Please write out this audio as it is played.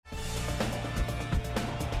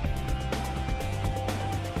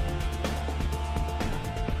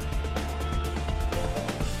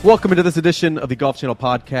Welcome into this edition of the Golf Channel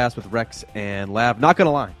podcast with Rex and Lav. Not going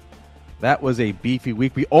to lie, that was a beefy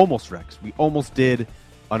week. We almost did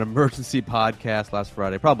an emergency podcast last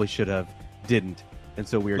Friday. Probably should have, didn't. And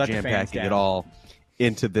so we are jam-packing it all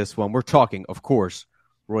into this one. We're talking, of course,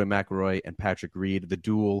 Rory McIlroy and Patrick Reed, the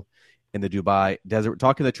duel in the Dubai Desert. We're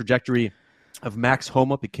talking the trajectory of Max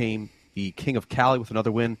Homa, became the king of Cali with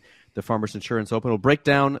another win, the Farmers Insurance Open. We'll break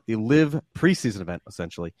down the LIV preseason event,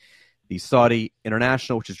 essentially. The Saudi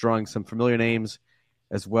International, which is drawing some familiar names,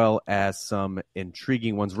 as well as some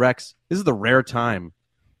intriguing ones. Rex, this is the rare time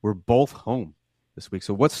we're both home this week.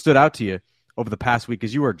 So what stood out to you over the past week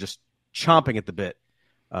as you were just chomping at the bit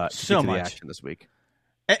to get to the action this week?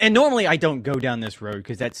 And normally I don't go down this road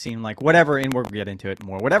because that seemed like whatever, and we'll get into it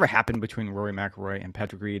more, whatever happened between Rory McIlroy and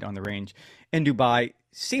Patrick Reed on the range in Dubai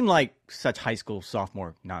seemed like such high school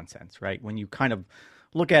sophomore nonsense, right? When you kind of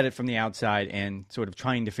look at it from the outside and sort of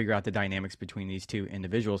trying to figure out the dynamics between these two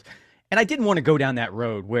individuals. And I didn't want to go down that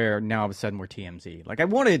road where now all of a sudden we're TMZ. Like, I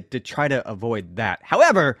wanted to try to avoid that.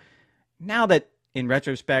 However, now that in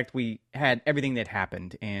retrospect we had everything that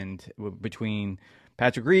happened, and between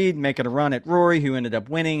Patrick Reed making a run at Rory, who ended up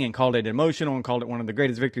winning and called it emotional and called it one of the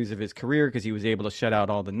greatest victories of his career because he was able to shut out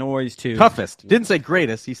all the noise, to toughest. Didn't say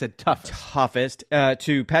greatest, he said toughest. Toughest.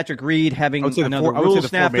 To Patrick Reed having another rule snafu. I would say the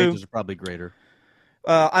four majors are probably greater.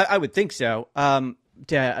 I would think so.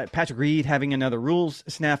 Patrick Reed having another rules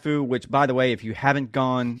snafu, which, by the way, if you haven't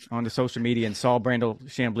gone onto social media and saw Brandel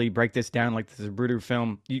Chambly break this down like this is a Bruder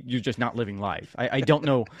film, you're just not living life. I don't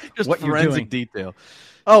know just what you're doing. Forensic detail.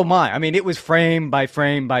 Oh, my. I mean, it was frame by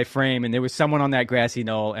frame by frame, and there was someone on that grassy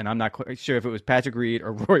knoll, and I'm not quite sure if it was Patrick Reed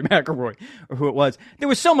or Rory McIlroy or who it was. There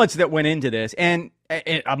was so much that went into this, and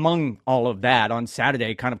among all of that, on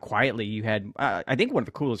Saturday, kind of quietly, you had, I think, one of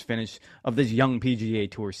the coolest finish of this young PGA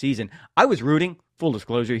Tour season. I was rooting, full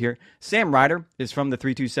disclosure here, Sam Ryder is from the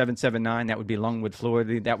 32779. That would be Longwood,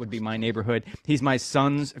 Florida. That would be my neighborhood. He's my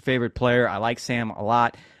son's favorite player. I like Sam a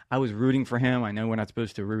lot. I was rooting for him. I know we're not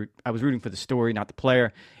supposed to root. I was rooting for the story, not the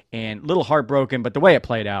player, and a little heartbroken, but the way it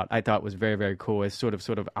played out, I thought was very, very cool. It's sort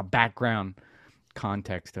of a background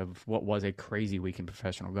context of what was a crazy week in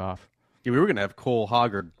professional golf. Yeah, we were going to have Cole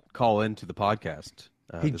Hoggard call into the podcast.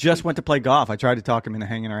 He just went to play golf. I tried to talk him into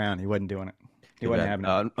hanging around. He wasn't doing it. He wasn't having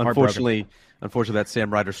it. Unfortunately, that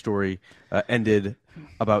Sam Ryder story ended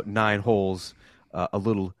about 9 holes a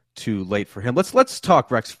little too late for him. Let's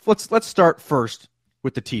talk, Rex. Let's start first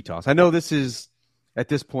with the tee toss. I know this is, at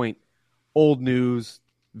this point, old news.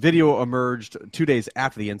 Video emerged 2 days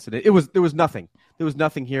after the incident. There was nothing. There was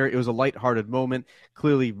nothing here. It was a lighthearted moment.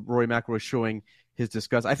 Clearly, Rory McIlroy showing his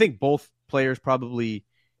disgust. I think both players probably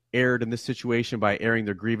erred in this situation by airing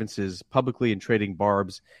their grievances publicly and trading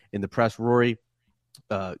barbs in the press. Rory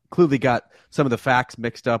clearly got some of the facts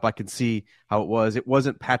mixed up. I can see how it was. It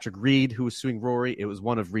wasn't Patrick Reed who was suing Rory. It was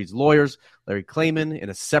one of Reed's lawyers, Larry Klayman, in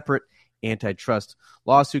a separate antitrust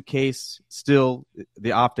lawsuit case. Still,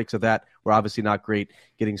 the optics of that were obviously not great,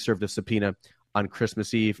 getting served a subpoena on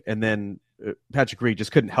Christmas Eve. And then Patrick Reed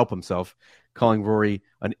just couldn't help himself, calling Rory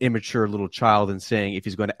an immature little child and saying if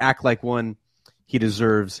he's going to act like one, he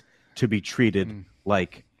deserves to be treated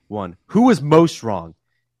like one. Who was most wrong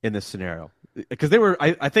in this scenario? Because they were,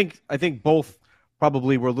 I think both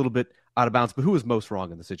probably were a little bit out of bounds, but who was most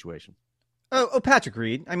wrong in the situation? Oh, Patrick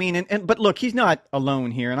Reed. I mean, but look, he's not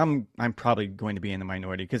alone here, and I'm probably going to be in the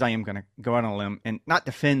minority because I am going to go out on a limb and not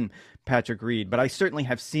defend Patrick Reed, but I certainly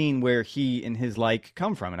have seen where he and his like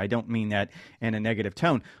come from, and I don't mean that in a negative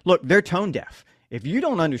tone. Look, they're tone deaf. If you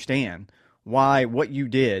don't understand why what you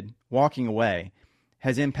did walking away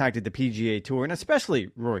has impacted the PGA Tour, and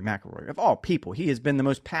especially Rory McIlroy, of all people, he has been the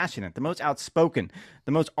most passionate, the most outspoken,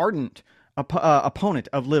 the most ardent opponent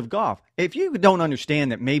of LIV Golf. If you don't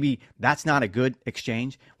understand that maybe that's not a good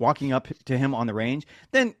exchange, walking up to him on the range,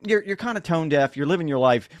 then you're kind of tone deaf. You're living your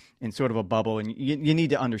life in sort of a bubble, and you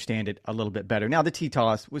need to understand it a little bit better. Now, the tee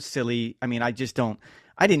toss was silly. I mean, I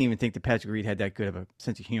didn't even think that Patrick Reed had that good of a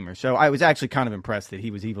sense of humor. So I was actually kind of impressed that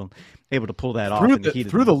he was even able to pull that off.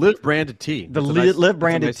 Through the LIV branded tee. The LIV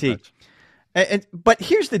branded tee. But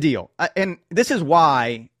here's the deal, and this is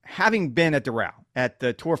why, having been at Doral, at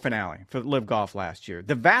the tour finale for LIV Golf last year,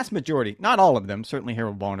 the vast majority, not all of them, certainly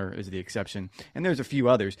Harold Varner is the exception, and there's a few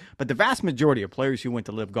others, but the vast majority of players who went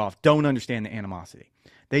to LIV Golf don't understand the animosity.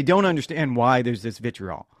 They don't understand why there's this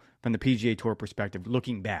vitriol from the PGA Tour perspective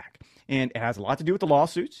looking back. And it has a lot to do with the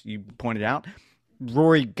lawsuits. You pointed out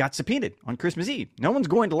Rory got subpoenaed on Christmas Eve. No one's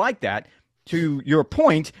going to like that. To your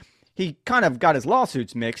point, he kind of got his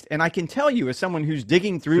lawsuits mixed, and I can tell you, as someone who's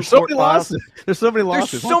digging through court files, there's so many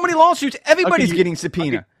lawsuits. There's so many lawsuits. Everybody's getting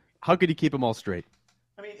subpoena. How could you keep them all straight?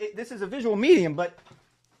 I mean, this is a visual medium, but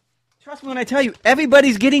Trust me when I tell you,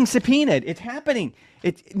 everybody's getting subpoenaed. It's happening.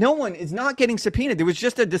 No one is not getting subpoenaed. There was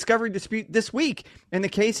just a discovery dispute this week in the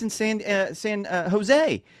case in San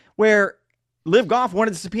Jose where Live Golf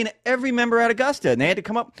wanted to subpoena every member at Augusta, and they had to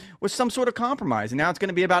come up with some sort of compromise. And now it's going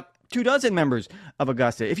to be about 24 members of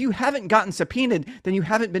Augusta. If you haven't gotten subpoenaed, then you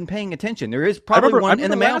haven't been paying attention. There is probably one in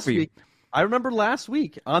the mail for you. I remember last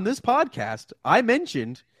week on this podcast, I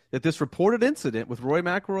mentioned that this reported incident with Rory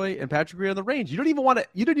McIlroy and Patrick Reed on the range. You didn't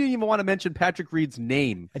even want to mention Patrick Reed's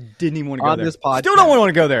name. I didn't even want to go on there. This podcast. Still don't want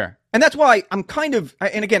to go there. And that's why I'm kind of,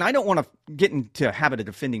 and again, I don't want to get into a habit of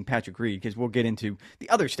defending Patrick Reed because we'll get into the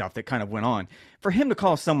other stuff that kind of went on. For him to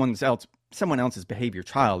call someone else's behavior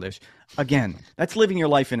childish, again, that's living your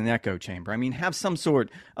life in an echo chamber. I mean, have some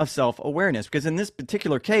sort of self-awareness, because in this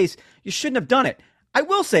particular case, you shouldn't have done it. I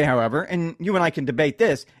will say, however, and you and I can debate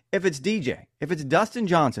this, if it's DJ, if it's Dustin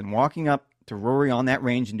Johnson walking up to Rory on that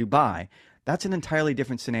range in Dubai, that's an entirely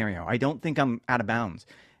different scenario. I don't think I'm out of bounds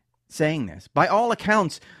saying this. By all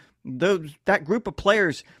accounts, that group of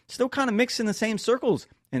players still kind of mix in the same circles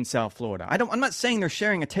in South Florida. I'm not saying they're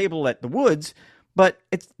sharing a table at the Woods, but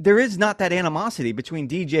there is not that animosity between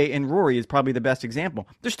DJ and Rory is probably the best example.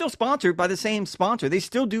 They're still sponsored by the same sponsor. They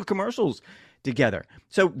still do commercials together.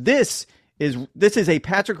 So this is a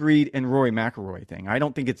Patrick Reed and Rory McIlroy thing. I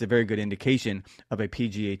don't think it's a very good indication of a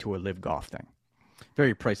PGA Tour Live Golf thing.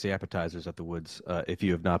 Very pricey appetizers at the Woods, if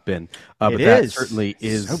you have not been. But that certainly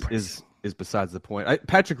is besides the point.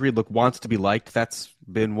 Patrick Reed wants to be liked. That's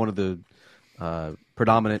been one of the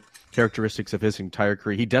predominant characteristics of his entire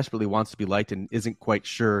career. He desperately wants to be liked and isn't quite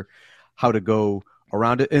sure how to go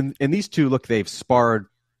around it. And these two, they've sparred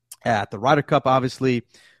at the Ryder Cup, obviously,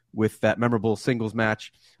 with that memorable singles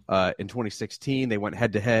match. In 2016, they went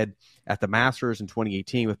head-to-head at the Masters in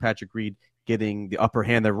 2018 with Patrick Reed getting the upper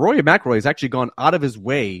hand there. Rory McIlroy has actually gone out of his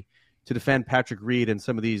way to defend Patrick Reed and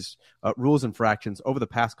some of these rules infractions over the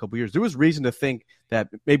past couple years. There was reason to think that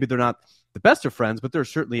maybe they're not the best of friends, but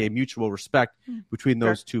there's certainly a mutual respect between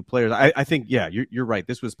those two players. I think, yeah, you're right.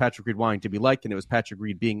 This was Patrick Reed wanting to be liked, and it was Patrick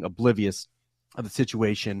Reed being oblivious of the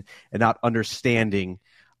situation and not understanding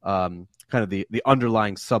kind of the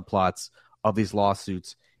underlying subplots of these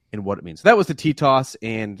lawsuits and what it means. So that was the tee toss,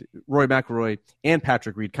 and Rory McIlroy and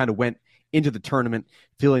Patrick Reed kind of went into the tournament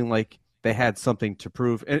feeling like they had something to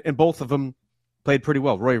prove, and both of them played pretty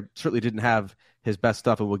well. Rory certainly didn't have his best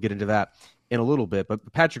stuff, and we'll get into that in a little bit.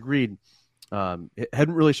 But Patrick Reed hadn't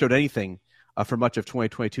really showed anything for much of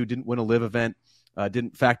 2022, didn't win a live event,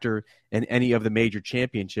 didn't factor in any of the major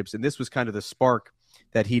championships, and this was kind of the spark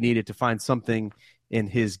that he needed to find something in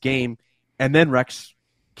his game. And then, Rex,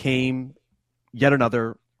 came yet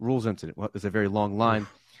another rules incident. Well, there's a very long line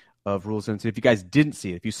of rules incidents. If you guys didn't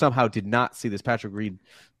see it, if you somehow did not see this Patrick Reed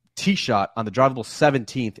tee shot on the drivable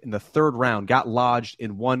 17th in the third round, got lodged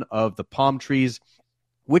in one of the palm trees.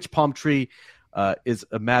 Which palm tree is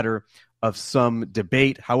a matter of some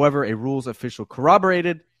debate. However, a rules official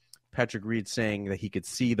corroborated Patrick Reed saying that he could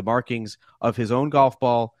see the markings of his own golf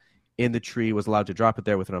ball in the tree, was allowed to drop it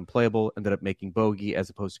there with an unplayable, ended up making bogey as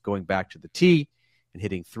opposed to going back to the tee and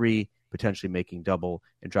hitting three, potentially making double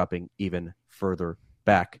and dropping even further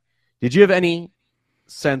back. Did you have any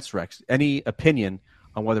sense, Rex, any opinion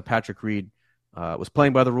on whether Patrick Reed was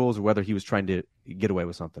playing by the rules or whether he was trying to get away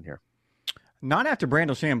with something here? Not after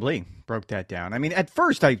Brandel Chambly broke that down. I mean, at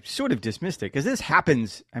first I sort of dismissed it because this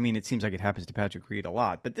happens. I mean, it seems like it happens to Patrick Reed a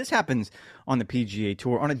lot, but this happens on the PGA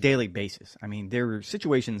Tour on a daily basis. I mean, there are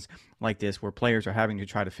situations like this where players are having to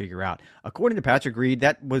try to figure out. According to Patrick Reed,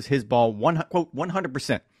 that was his ball, quote,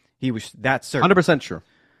 100%. He was that certain. 100% sure.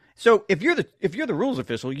 So if you're the rules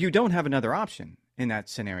official, you don't have another option in that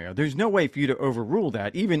scenario. There's no way for you to overrule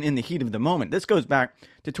that, even in the heat of the moment. This goes back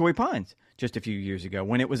to Torrey Pines just a few years ago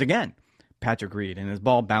when it was, again, Patrick Reed, and his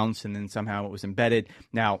ball bounced, and then somehow it was embedded.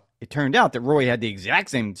 Now, it turned out that Roy had the exact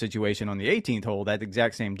same situation on the 18th hole that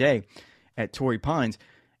exact same day at Torrey Pines.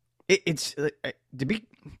 It's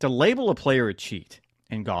to label a player a cheat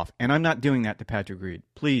in golf, and I'm not doing that to Patrick Reed.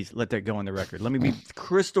 Please let that go on the record. Let me be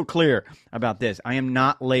crystal clear about this. I am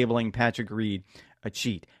not labeling Patrick Reed a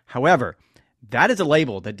cheat. However, that is a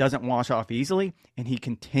label that doesn't wash off easily, and he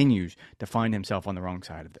continues to find himself on the wrong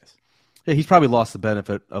side of this. Yeah, he's probably lost the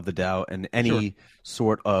benefit of the doubt, and any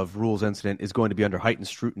sort of rules incident is going to be under heightened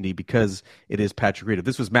scrutiny because it is Patrick Reed. If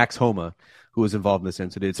this was Max Homa who was involved in this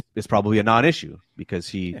incident, it's probably a non-issue because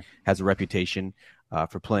he has a reputation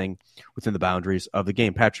for playing within the boundaries of the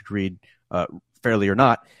game. Patrick Reed, fairly or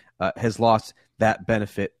not, has lost that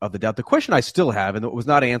benefit of the doubt. The question I still have, and it was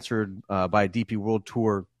not answered by a DP World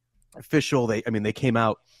Tour official, they came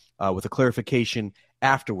out with a clarification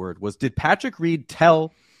afterward, was did Patrick Reed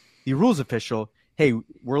tell the rules official, hey,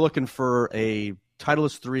 we're looking for a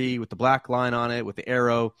Titleist 3 with the black line on it, with the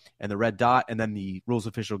arrow and the red dot, and then the rules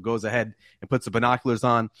official goes ahead and puts the binoculars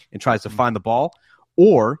on and tries to find the ball?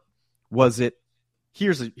 Or was it,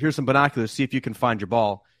 here's some binoculars, see if you can find your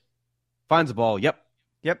ball. Finds the ball, yep.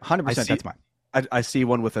 100%, that's mine. I see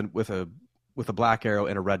one with a black arrow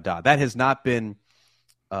and a red dot. That has not been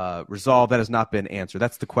resolved. That has not been answered.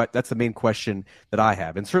 That's the main question that I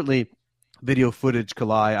have. And certainly video footage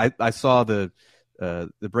collide. I saw the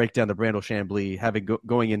breakdown of Brandel Chambly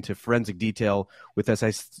going into forensic detail with this.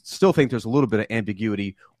 I still think there's a little bit of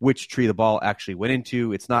ambiguity which tree the ball actually went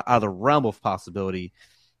into. It's not out of the realm of possibility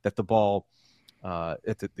that the ball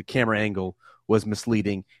at the camera angle was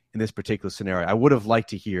misleading in this particular scenario. I would have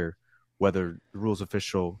liked to hear whether the rules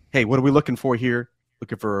official, hey, what are we looking for here?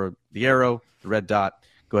 Looking for the arrow, the red dot.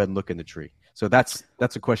 Go ahead and look in the tree. So that's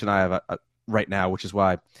a question I have right now, which is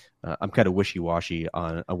why I'm kind of wishy-washy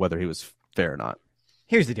on whether he was fair or not.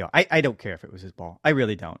 Here's the deal. I don't care if it was his ball. I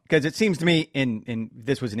really don't. Because it seems to me, in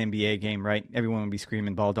this was an NBA game, right? Everyone would be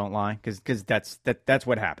screaming, ball don't lie, because that's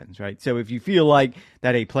what happens, right? So if you feel like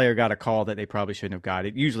that a player got a call that they probably shouldn't have got,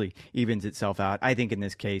 it usually evens itself out. I think in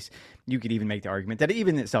this case, you could even make the argument that it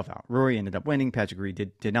evened itself out. Rory ended up winning. Patrick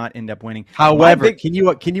Reed did not end up winning. However, can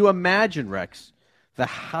you imagine, Rex, the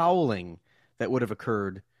howling that would have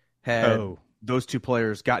occurred had those two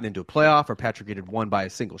players gotten into a playoff or Patrick Reed had won by a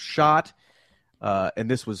single shot? And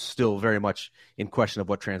this was still very much in question of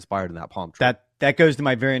what transpired in that palm tree. That goes to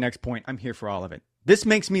my very next point. I'm here for all of it. This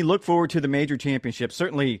makes me look forward to the major championships,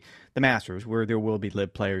 certainly the Masters, where there will be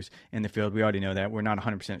live players in the field. We already know that. We're not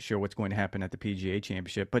 100% sure what's going to happen at the PGA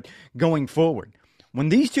Championship. But going forward, when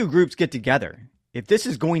these two groups get together, if this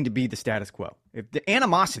is going to be the status quo, if the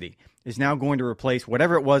animosity is now going to replace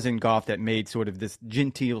whatever it was in golf that made sort of this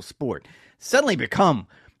genteel sport, suddenly become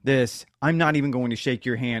this, I'm not even going to shake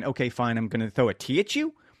your hand. Okay, fine, I'm going to throw a tee at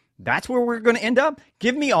you. That's where we're going to end up.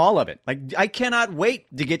 Give me all of it. Like, I cannot wait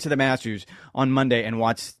to get to the Masters on Monday and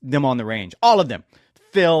watch them on the range. All of them.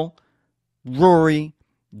 Phil, Rory,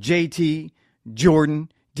 JT,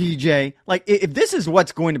 Jordan, DJ. Like, if this is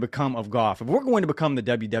what's going to become of golf, if we're going to become the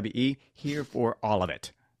WWE, here for all of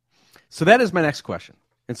it. So that is my next question.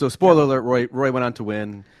 And so, spoiler alert, Roy went on to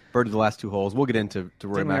win, birdied the last two holes. We'll get into Rory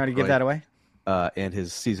McIlroy. Didn't we already give that away? And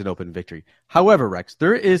his season open victory. However, Rex,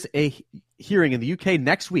 there is a hearing in the UK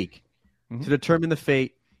next week to determine the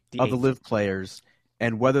fate of the live players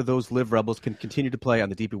and whether those live rebels can continue to play on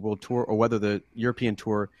the DP World Tour or whether the European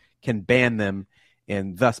Tour can ban them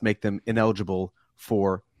and thus make them ineligible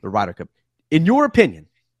for the Ryder Cup. In your opinion,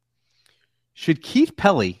 should Keith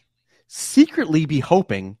Pelley secretly be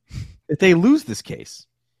hoping that they lose this case?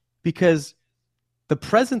 Because the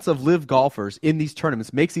presence of live golfers in these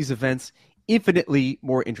tournaments makes these events infinitely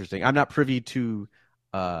more interesting. I'm not privy to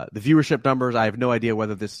the viewership numbers. I have no idea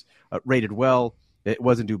whether this rated well. It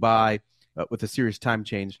was in Dubai with a serious time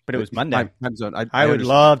change. But it was Monday. Time zone. I would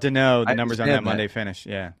love to know the numbers on that Monday finish.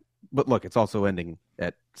 Yeah. But look, it's also ending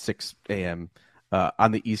at 6 a.m.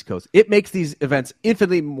 On the East Coast. It makes these events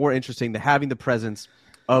infinitely more interesting to having the presence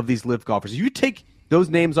of these live golfers. If you take those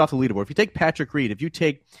names off the leaderboard, if you take Patrick Reed, if you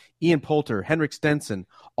take Ian Poulter, Henrik Stenson,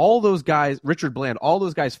 all those guys, Richard Bland, all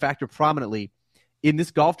those guys factor prominently in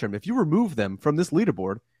this golf tournament. If you remove them from this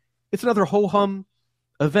leaderboard, it's another ho-hum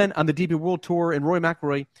event on the DP World Tour, and Rory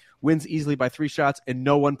McIlroy wins easily by 3 shots, and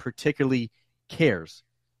no one particularly cares.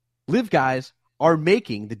 Live guys are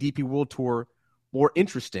making the DP World Tour more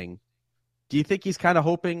interesting. Do you think he's kind of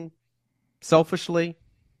hoping selfishly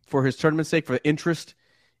for his tournament's sake, for interest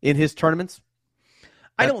in his tournaments?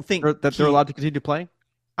 I don't think that they're allowed to continue to play.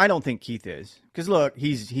 I don't think Keith is, because look,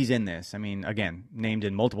 he's in this. I mean, again, named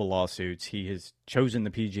in multiple lawsuits. He has chosen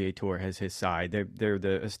the PGA Tour as his side. They're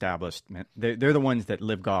the establishment. They're the ones that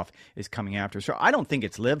Live Golf is coming after. So I don't think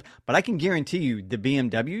it's Live, but I can guarantee you the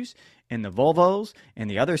BMWs and the Volvos and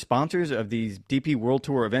the other sponsors of these DP World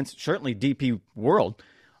Tour events, certainly DP World,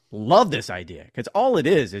 love this idea, because all it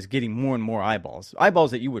is getting more and more eyeballs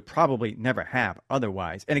that you would probably never have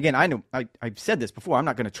otherwise. And again, I know I've said this before. I'm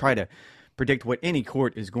not going to try to predict what any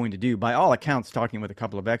court is going to do. By all accounts, talking with a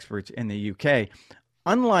couple of experts in the UK,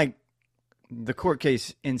 unlike the court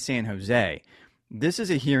case in San Jose, this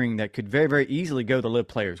is a hearing that could very, very easily go the live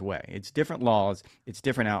players' way. It's different laws, it's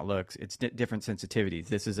different outlooks, it's different sensitivities.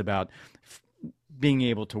 This is about being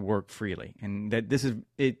able to work freely, and that this is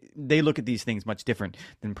it. They look at these things much different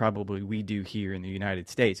than probably we do here in the United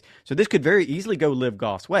States. So this could very easily go Live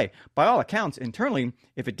Golf's way. By all accounts, internally,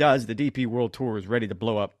 if it does, the DP World Tour is ready to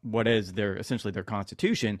blow up what is essentially their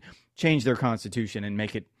constitution, change their constitution, and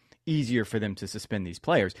make it easier for them to suspend these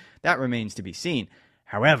players. That remains to be seen.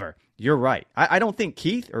 However, you're right. I don't think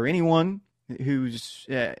Keith or anyone who's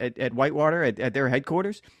at Whitewater at their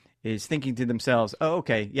headquarters is thinking to themselves, "Oh,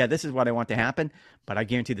 okay, yeah, this is what I want to happen." But I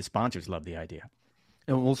guarantee the sponsors love the idea.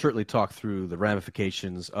 And we'll certainly talk through the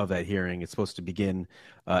ramifications of that hearing. It's supposed to begin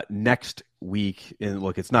next week. And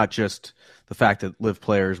look, it's not just the fact that LIV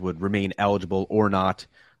players would remain eligible or not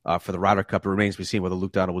for the Ryder Cup. It remains to be seen whether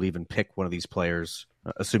Luke Donald will even pick one of these players,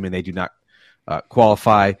 assuming they do not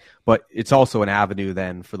qualify. But it's also an avenue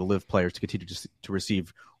then for the LIV players to continue to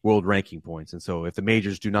receive world ranking points. And so if the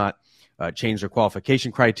majors do not change their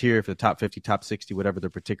qualification criteria for the top 50, top 60, whatever their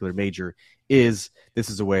particular major is, this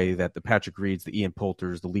is a way that the Patrick Reeds, the Ian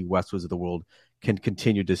Poulters, the Lee Westwoods of the world can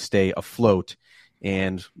continue to stay afloat.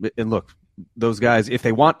 And look, those guys, if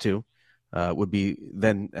they want to, would be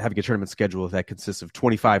then having a tournament schedule that consists of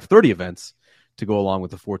 25, 30 events to go along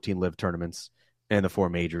with the 14 LIV tournaments and the 4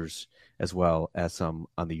 majors, as well as some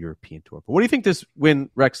on the European Tour. But what do you think this win,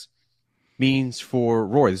 Rex, means for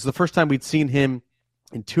Rory? This is the first time we'd seen him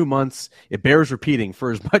in 2 months. It bears repeating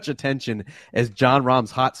for as much attention as Jon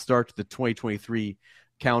Rahm's hot start to the 2023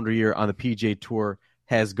 calendar year on the PGA Tour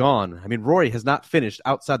has gone. I mean, Rory has not finished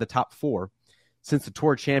outside the top 4 since the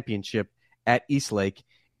Tour Championship at Eastlake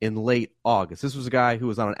in late August. This was a guy who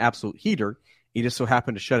was on an absolute heater. He just so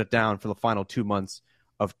happened to shut it down for the final 2 months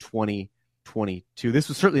of 2022. This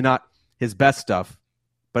was certainly not his best stuff,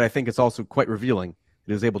 but I think it's also quite revealing that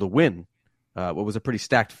he was able to win what was a pretty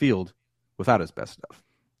stacked field without his best stuff.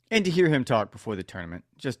 And to hear him talk before the tournament,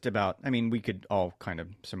 just about, I mean, we could all kind of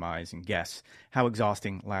surmise and guess how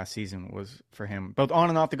exhausting last season was for him, both on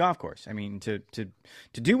and off the golf course. I mean, to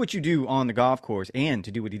do what you do on the golf course and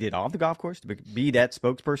to do what he did off the golf course, to be that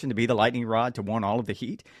spokesperson, to be the lightning rod, to want all of the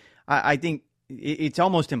heat, I think it's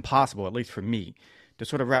almost impossible, at least for me, to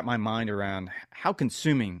sort of wrap my mind around how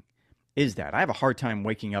consuming is that. I have a hard time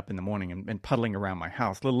waking up in the morning and puddling around my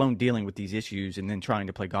house, let alone dealing with these issues and then trying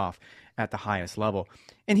to play golf at the highest level.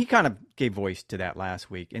 And he kind of gave voice to that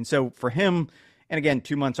last week. And so for him, and again,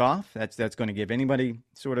 2 months off, that's going to give anybody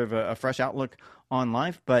sort of a fresh outlook on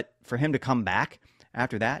life. But for him to come back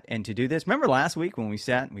after that and to do this, remember last week when we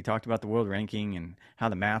sat and we talked about the world ranking and how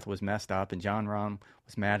the math was messed up and Jon Rahm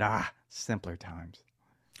was mad? Simpler times.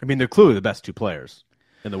 I mean, they're clearly the best 2 players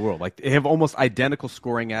in the world. Like, they have almost identical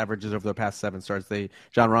scoring averages over the past 7 starts.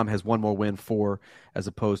 Jon Rahm has 1 more win, 4, as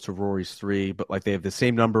opposed to Rory's 3. But like, they have the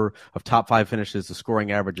same number of top 5 finishes. The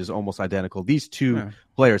scoring average is almost identical. These 2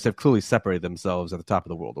 players have clearly separated themselves at the top of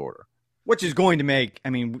the world order. Which is going to make,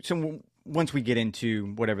 I mean, once we get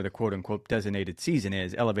into whatever the quote unquote designated season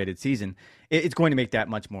is, elevated season, it's going to make that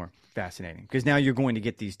much more fascinating because now you're going to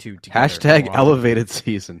get these 2 together. Hashtag elevated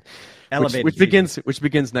season. Elevated season. Which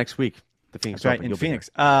begins next week. The Phoenix That's Open, right, in Phoenix,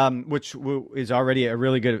 which is already a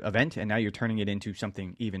really good event, and now you're turning it into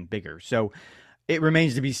something even bigger. So it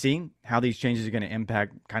remains to be seen how these changes are going to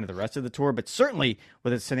impact kind of the rest of the tour. But certainly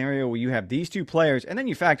with a scenario where you have these 2 players, and then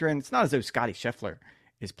you factor in, it's not as though Scotty Scheffler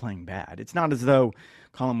is playing bad. It's not as though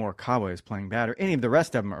Colin Morikawa is playing bad or any of the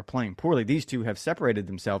rest of them are playing poorly. These 2 have separated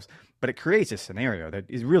themselves, but it creates a scenario that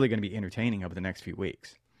is really going to be entertaining over the next few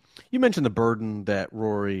weeks. You mentioned the burden that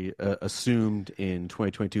Rory assumed in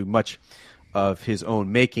 2022, much of his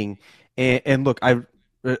own making. And look, I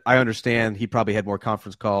understand he probably had more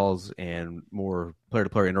conference calls and more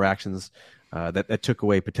player-to-player interactions that took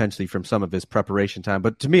away potentially from some of his preparation time.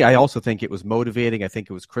 But to me, I also think it was motivating. I think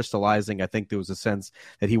it was crystallizing. I think there was a sense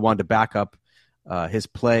that he wanted to back up his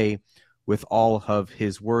play with all of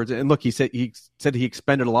his words. And look, he said he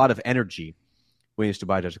expended a lot of energy when he was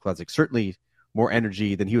Dubai Desert Classic. Certainly more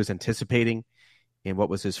energy than he was anticipating in what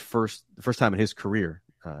was the first time in his career.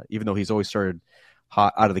 Even though he's always started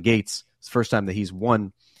hot out of the gates, it's the first time that he's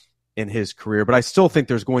won in his career. But I still think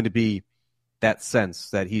there's going to be that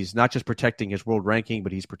sense that he's not just protecting his world ranking,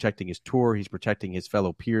 but he's protecting his tour, he's protecting his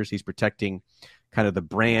fellow peers, he's protecting kind of the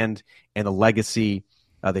brand and the legacy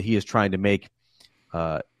that he is trying to make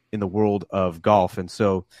in the world of golf. And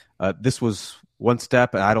so this was one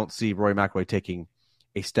step, and I don't see Rory McIlroy taking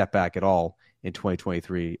a step back at all in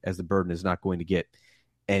 2023, as the burden is not going to get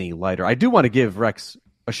any lighter. I do want to give Rex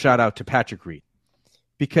a shout out to Patrick Reed,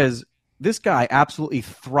 because this guy absolutely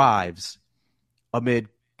thrives amid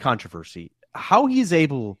controversy. How he's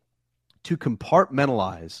able to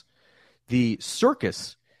compartmentalize the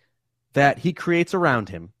circus that he creates around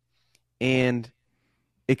him and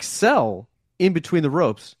excel in between the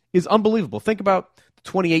ropes is unbelievable. Think about the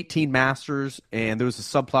 2018 Masters, and there was a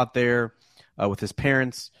subplot there with his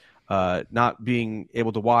parents not being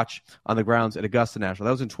able to watch on the grounds at Augusta National.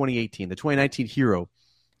 That was in 2018. The 2019 Hero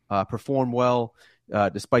performed well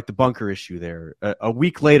despite the bunker issue there. A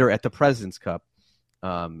week later at the President's Cup,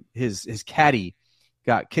 his caddy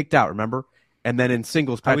got kicked out, remember? And then in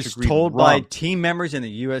singles, I Patrick was Reed told by romped. team members in the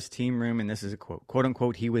U.S. team room, and this is a quote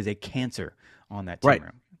unquote, he was a cancer on that team Right.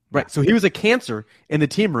 room. Right. So he was a cancer in the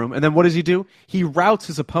team room. And then what does he do? He routs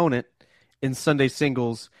his opponent in Sunday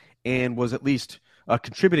singles and was at least a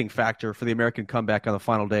contributing factor for the American comeback on the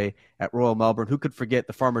final day at Royal Melbourne. Who could forget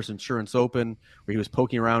the Farmers Insurance Open where he was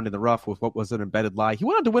poking around in the rough with what was an embedded lie? He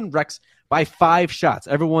went on to win, Rex, by 5 shots.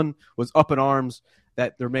 Everyone was up in arms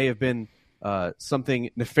that there may have been something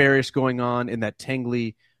nefarious going on in that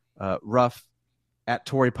Tangley rough at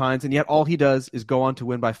Torrey Pines, and yet all he does is go on to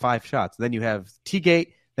win by 5 shots. Then you have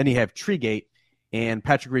Teagate, then you have Treegate, and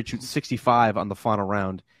Patrick Reed shoots 65 on the final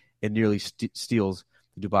round and nearly steals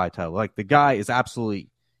the Dubai title. Like, the guy is absolutely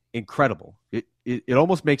incredible. It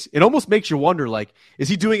almost makes you wonder, like, is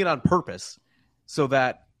he doing it on purpose so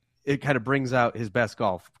that it kind of brings out his best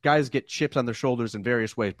golf? Guys get chips on their shoulders in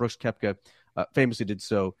various ways. Brooks Koepka famously did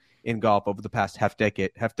so in golf over the past half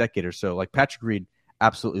decade or so. Like, Patrick Reed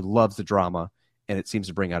absolutely loves the drama, and it seems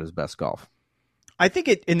to bring out his best golf. I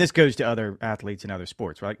think and this goes to other athletes in other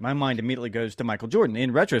sports, right? My mind immediately goes to Michael Jordan.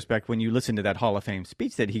 In retrospect, when you listen to that Hall of Fame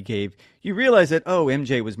speech that he gave, you realize that,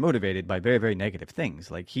 MJ was motivated by very, very negative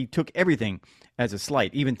things. Like, he took everything as a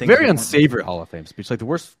slight, even things very unsavory Hall of Fame speech, like the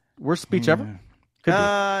worst speech ever.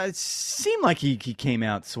 It seemed like he came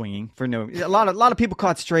out swinging for no. A lot of people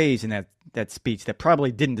caught strays in that speech that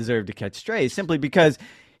probably didn't deserve to catch strays, simply because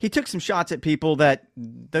he took some shots at people that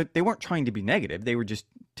they weren't trying to be negative. They were just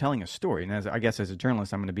telling a story. And I guess as a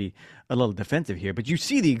journalist, I'm going to be a little defensive here. But you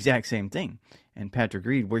see the exact same thing in Patrick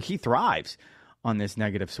Reed, where he thrives on this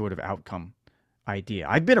negative sort of outcome idea.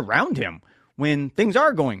 I've been around him when things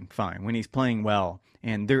are going fine, when he's playing well,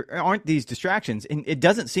 and there aren't these distractions. And it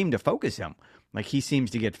doesn't seem to focus him. Like, he seems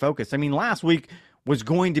to get focused. I mean, last week was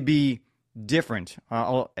going to be different,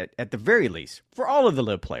 at the very least, for all of the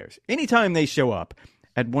LIV players. Anytime they show up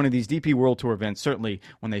at one of these DP World Tour events, certainly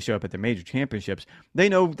when they show up at the major championships, they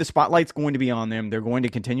know the spotlight's going to be on them. They're going to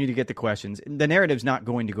continue to get the questions. The narrative's not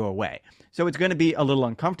going to go away. So it's going to be a little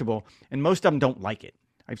uncomfortable, and most of them don't like it.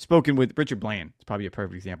 I've spoken with Richard Bland. It's probably a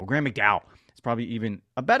perfect example. Graham McDowell is probably even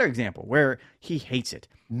a better example, where he hates it.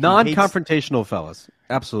 Non-confrontational fellas.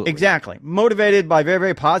 Absolutely. Exactly. Motivated by very,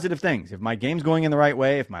 very positive things. If my game's going in the right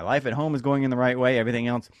way, if my life at home is going in the right way, everything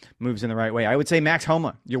else moves in the right way. I would say Max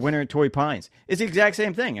Homa, your winner at Torrey Pines, is the exact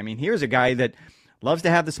same thing. I mean, here's a guy that loves to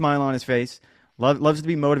have the smile on his face, loves to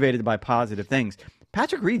be motivated by positive things.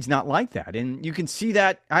 Patrick Reed's not like that, and you can see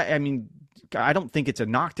that. I mean, I don't think it's a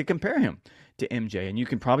knock to compare him to MJ, and you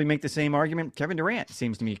can probably make the same argument. Kevin Durant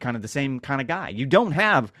seems to me kind of the same kind of guy. You don't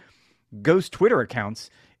have ghost Twitter accounts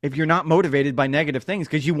if you're not motivated by negative things,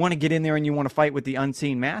 because you want to get in there and you want to fight with the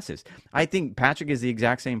unseen masses. I think Patrick is the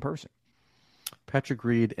exact same person. Patrick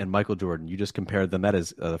Reed and Michael Jordan, you just compared them. That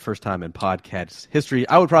is the first time in podcast history.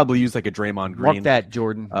 I would probably use like a Draymond Green Mark that,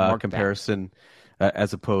 Jordan. comparison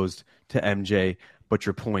as opposed to MJ, but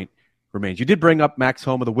your point remains. You did bring up Max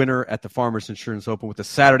Homa, the winner at the Farmers Insurance Open with the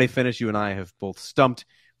Saturday finish. You and I have both stumped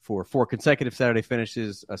for 4 consecutive Saturday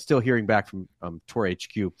finishes. Still hearing back from Tour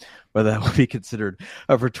HQ whether that will be considered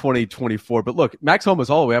for 2024. But look, Max Homa is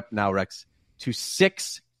all the way up now, Rex, to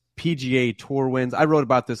 6 PGA Tour wins. I wrote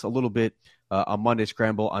about this a little bit on Monday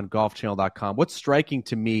Scramble on golfchannel.com. What's striking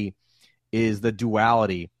to me is the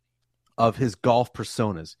duality of his golf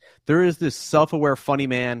personas. There is this self-aware funny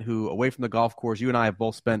man who, away from the golf course, you and I have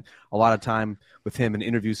both spent a lot of time with him in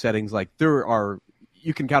interview settings. Like,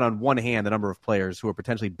 you can count on one hand the number of players who are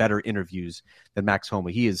potentially better interviews than Max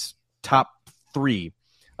Homa. He is top 3,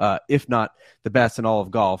 if not the best in all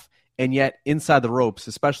of golf. And yet, inside the ropes,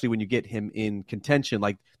 especially when you get him in contention,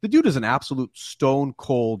 like, the dude is an absolute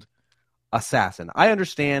stone-cold assassin. I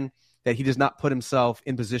understand that he does not put himself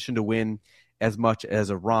in position to win as much as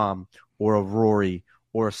a Rahm or a Rory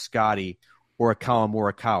or a Scotty or a Collin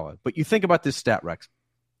Morikawa. But you think about this stat, Rex.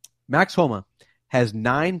 Max Homa has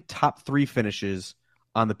 9 top 3 finishes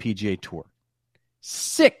on the PGA Tour.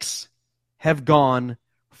 6 have gone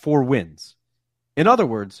for wins. In other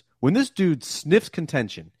words, when this dude sniffs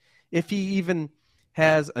contention, if he even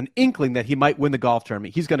has an inkling that he might win the golf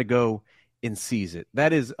tournament, he's going to go and seize it.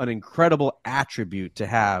 That is an incredible attribute to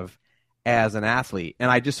have as an athlete,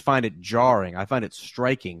 and I just find it jarring. I find it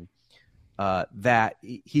striking that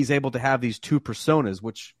he's able to have these 2 personas,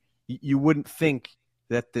 which you wouldn't think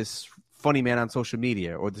that this funny man on social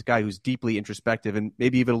media, or this guy who's deeply introspective and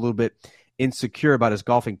maybe even a little bit insecure about his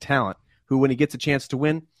golfing talent, who, when he gets a chance to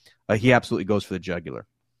win, he absolutely goes for the jugular.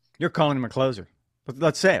 You're calling him a closer. But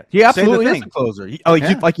let's say it. He absolutely is a closer. You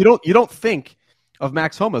don't think of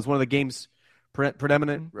Max Homa as one of the game's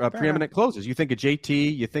preeminent closers. You think of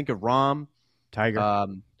JT, you think of Rahm,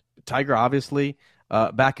 Tiger, obviously.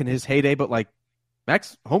 back in his heyday, but like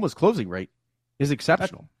Max Homa's closing rate is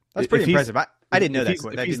exceptional. That's pretty impressive. I didn't know that.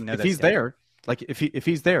 If he's there, like if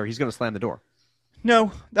he's there, he's going to slam the door.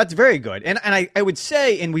 No, that's very good. And I would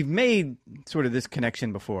say, and we've made sort of this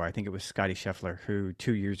connection before. I think it was Scotty Scheffler who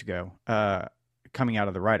 2 years ago, coming out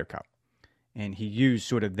of the Ryder Cup, and he used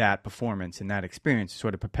sort of that performance and that experience to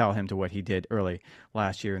sort of propel him to what he did early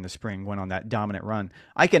last year in the spring, went on that dominant run.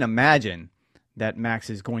 I can imagine that Max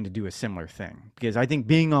is going to do a similar thing, because I think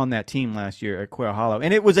being on that team last year at Quail Hollow,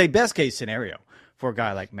 and it was a best case scenario for a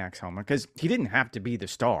guy like Max Homa, because he didn't have to be the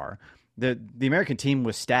star. The American team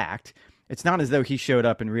was stacked. It's not as though he showed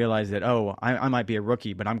up and realized that, I might be a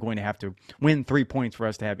rookie, but I'm going to have to win 3 points for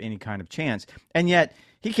us to have any kind of chance. And yet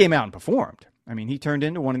he came out and performed. I mean, he turned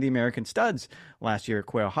into one of the American studs last year at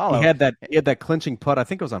Quail Hollow. He had that clinching putt. I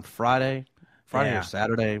think it was on Friday or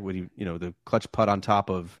Saturday, when the clutch putt on top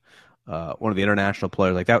of one of the international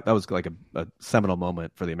players. Like that was like a seminal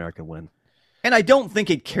moment for the American win. And I don't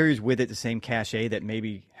think it carries with it the same cachet that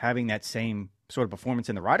maybe having that same sort of performance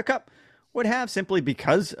in the Ryder Cup would have, simply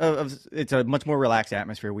because of it's a much more relaxed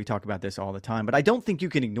atmosphere. We talk about this all the time, but I don't think you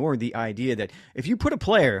can ignore the idea that if you put a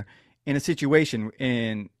player in a situation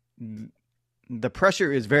and the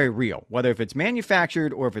pressure is very real, whether if it's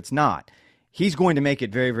manufactured or if it's not, he's going to make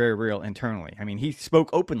it very, very real internally. I mean, he spoke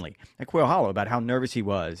openly at Quail Hollow about how nervous he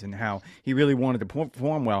was and how he really wanted to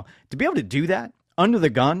perform well. To be able to do that under the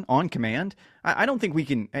gun, on command, I don't think we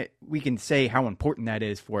can say how important that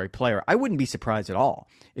is for a player. I wouldn't be surprised at all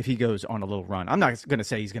if he goes on a little run. I'm not going to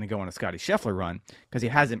say he's going to go on a Scotty Scheffler run, because he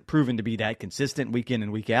hasn't proven to be that consistent week in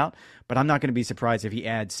and week out, but I'm not going to be surprised if he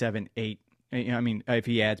adds 7, 8. If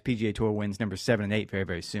he adds PGA Tour wins number 7 and 8 very,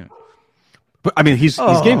 very soon. But I mean, he's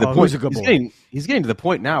getting to the point. He's getting to the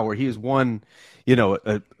point now where he has won,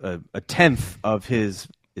 a tenth of his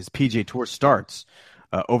PGA Tour starts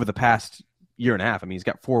over the past year and a half. I mean, he's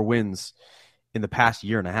got 4 wins in the past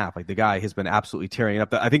year and a half. Like, the guy has been absolutely tearing it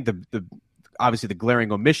up. I think the obviously the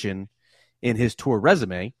glaring omission in his tour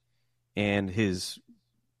resume and his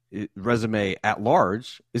resume at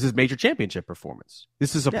large is his major championship performance.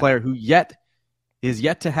 This is a player who is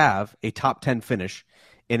yet to have a top 10 finish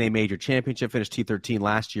in a major championship. Finished T13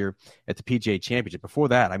 last year at the PGA Championship. Before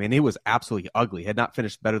that, I mean, it was absolutely ugly. Had not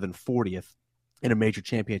finished better than 40th in a major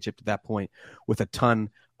championship to that point, with a ton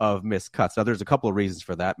of missed cuts. Now, there's a couple of reasons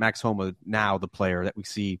for that. Max Homa, now the player that we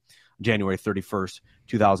see January 31st,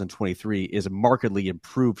 2023, is a markedly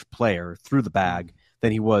improved player through the bag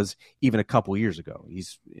than he was even a couple years ago.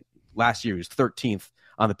 Last year, he was 13th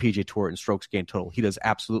on the PGA Tour in strokes gained total. He does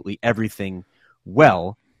absolutely everything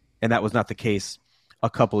well, and that was not the case a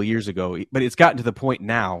couple of years ago. But it's gotten to the point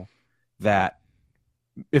now that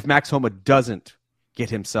if Max Homa doesn't get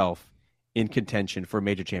himself in contention for a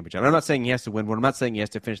major championship, and I'm not saying he has to win one, I'm not saying he has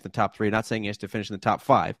to finish in the top 3, I'm not saying he has to finish in the top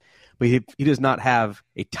 5, but he does not have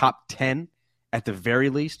a top 10 at the very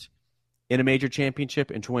least in a major championship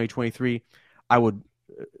in 2023, I would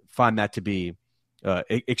find that to be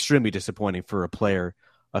extremely disappointing for a player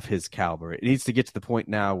of his caliber. It needs to get to the point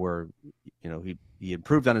now where, he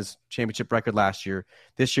improved on his championship record last year.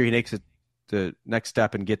 This year he takes it the next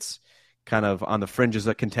step and gets kind of on the fringes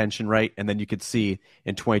of contention, right? And then you could see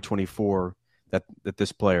in 2024 that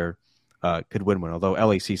this player could win one. Although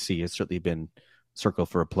LACC has certainly been circled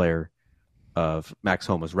for a player of Max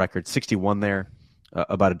Homa's record. 61 there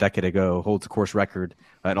about a decade ago, holds the course record,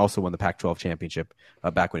 and also won the Pac-12 championship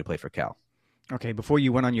back when he played for Cal. Okay, before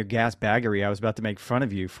you went on your gas baggery, I was about to make fun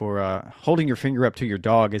of you for holding your finger up to your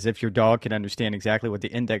dog as if your dog can understand exactly what the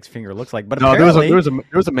index finger looks like. But no, apparently, there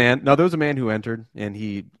was a man. No, there was a man who entered, and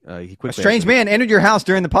he quickly. A strange man entered your house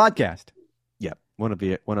during the podcast. Yeah, one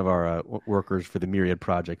of our workers for the myriad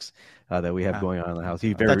projects that we have going on in the house.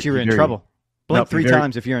 I thought you were in trouble. Blink 3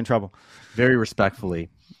 times if you're in trouble. Very respectfully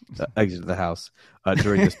exited the house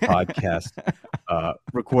during this podcast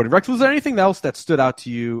recording. Rex, was there anything else that stood out to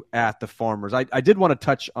you at the Farmers? I did want to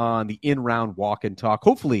touch on the in-round walk and talk.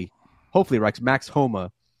 Hopefully, Rex, Max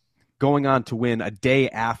Homa going on to win a day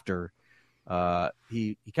after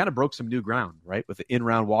he kind of broke some new ground, right, with the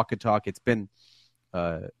in-round walk and talk. It's been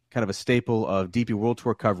kind of a staple of DP World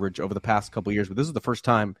Tour coverage over the past couple of years, but this is the first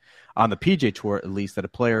time on the PGA Tour, at least, that a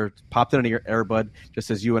player popped in your Airbud,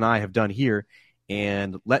 just as you and I have done here,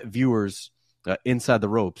 and let viewers inside the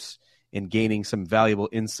ropes in gaining some valuable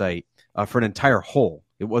insight for an entire hole.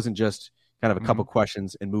 It wasn't just kind of a couple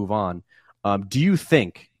questions and move on. Do you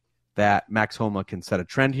think that Max Homa can set a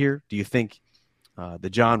trend here? Do you think the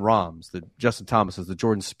Jon Rahms, the Justin Thomases, the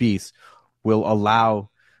Jordan Spieths will allow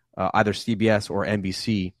either CBS or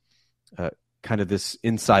NBC kind of this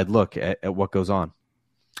inside look at what goes on?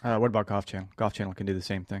 What about Golf Channel? Golf Channel can do the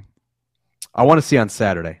same thing. I want to see on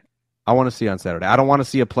Saturday. I don't want to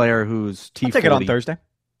see a player who's T40. I'll take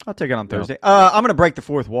it on Thursday. I'm going to break the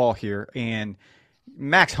fourth wall here, and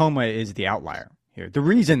Max Homa is the outlier here. The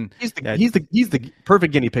reason he's the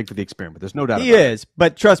perfect guinea pig for the experiment. There's no doubt about it. He is,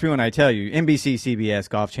 but trust me when I tell you, NBC, CBS,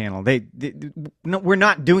 Golf Channel, no, we're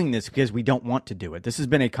not doing this because we don't want to do it. This has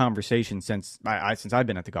been a conversation since I've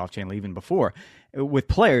been at the Golf Channel, even before, with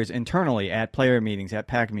players internally at player meetings, at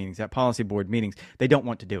PAC meetings, at policy board meetings. They don't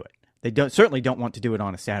want to do it. They certainly don't want to do it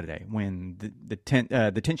on a Saturday when the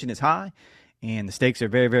tension is high. And the stakes are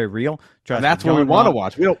very, very real. That's what we want to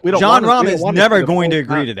watch. We don't. John Rahm is never going to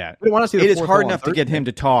agree to that. We don't want to see. It is hard enough to get him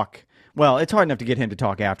to talk. Well, it's hard enough to get him to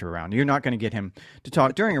talk after a round. You're not going to get him to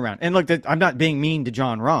talk during a round. And look, I'm not being mean to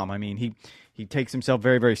John Rahm. I mean, he takes himself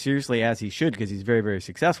very, very seriously, as he should, because he's very, very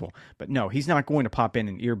successful. But no, he's not going to pop in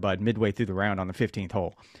an earbud midway through the round on the 15th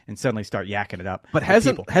hole and suddenly start yakking it up. But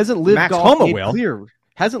hasn't Live Golf made clear?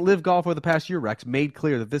 Hasn't Live Golf over the past year, Rex, made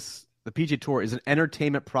clear that the PGA Tour is an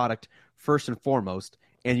entertainment product first and foremost?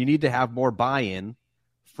 And you need to have more buy-in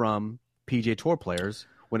from PGA Tour players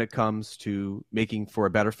when it comes to making for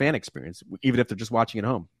a better fan experience, even if they're just watching at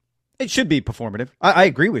home. It should be performative. I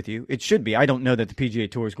agree with you. It should be. I don't know that the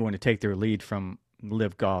PGA Tour is going to take their lead from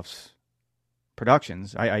Live Golf's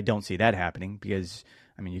productions. I don't see that happening because,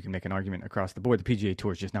 I mean, you can make an argument across the board. The PGA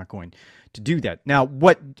Tour is just not going to do that. Now,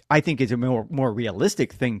 what I think is a more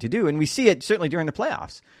realistic thing to do, and we see it certainly during the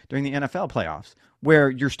playoffs, during the NFL playoffs, where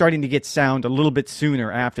you're starting to get sound a little bit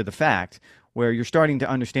sooner after the fact, where you're starting to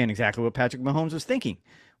understand exactly what Patrick Mahomes was thinking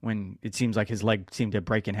when it seems like his leg seemed to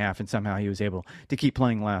break in half and somehow he was able to keep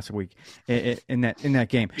playing last week in that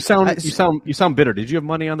game. You sound bitter. Did you have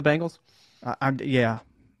money on the Bengals?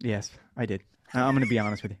 Yes, I did. I'm going to be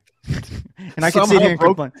honest with you. And I can sit here and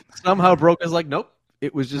complain. Somehow broke is like, nope.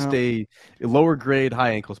 It was just a lower grade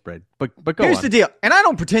high ankle spread. But go Here's on. the deal. And I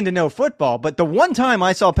don't pretend to know football, but the one time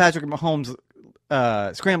I saw Patrick Mahomes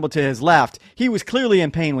scramble to his left, he was clearly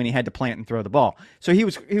in pain when he had to plant and throw the ball. So he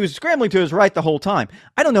was scrambling to his right the whole time.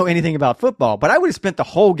 I don't know anything about football, but I would have spent the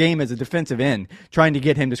whole game as a defensive end trying to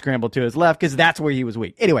get him to scramble to his left because that's where he was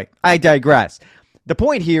weak. Anyway, I digress. The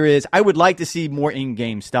point here is I would like to see more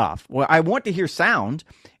in-game stuff. Well, I want to hear sound,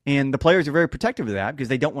 and the players are very protective of that because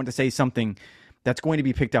they don't want to say something that's going to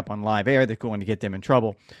be picked up on live air that's going to get them in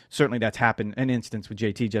trouble. Certainly that's happened an instance with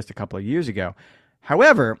JT just a couple of years ago.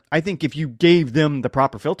 However, I think if you gave them the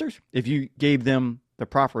proper filters, if you gave them the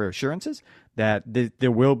proper assurances that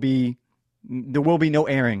there will be no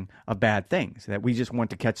airing of bad things, that we just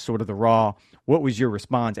want to catch sort of the raw, what was your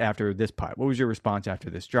response after this putt? What was your response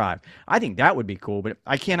after this drive? I think that would be cool, but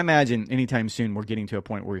I can't imagine anytime soon we're getting to a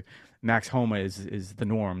point where Max Homa is the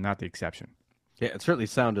norm, not the exception. Yeah, it certainly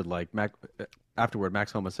sounded like afterward,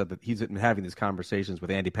 Max Homa said that he's been having these conversations with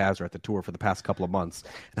Andy Pazder at the tour for the past couple of months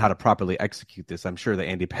and how to properly execute this. I'm sure that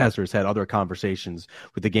Andy Pazder has had other conversations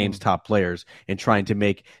with the game's top players in trying to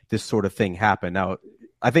make this sort of thing happen. Now,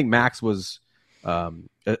 I think Max was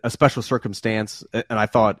a special circumstance, and I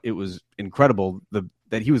thought it was incredible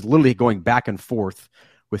that he was literally going back and forth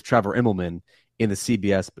with Trevor Immelman in the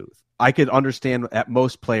CBS booth. I could understand that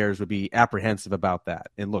most players would be apprehensive about that.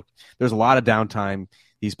 And look, there's a lot of downtime.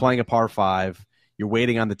 He's playing a par 5. You're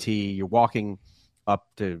waiting on the tee. You're walking up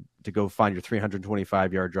to go find your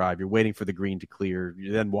 325-yard drive. You're waiting for the green to clear.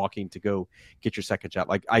 You're then walking to go get your second shot.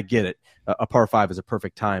 Like, I get it. A par 5 is a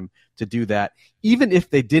perfect time to do that. Even if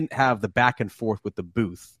they didn't have the back and forth with the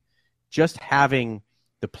booth, just having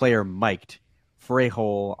the player mic'd for a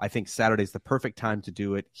hole, I think Saturday's the perfect time to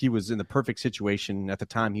do it. He was in the perfect situation at the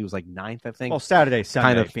time. He was like 9th, I think. Well, Saturday,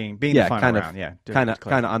 Sunday, being the final round. Yeah, kind of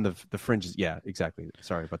on the fringes. Yeah, exactly.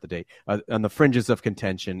 Sorry about the date. On the fringes of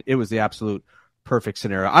contention, it was the absolute perfect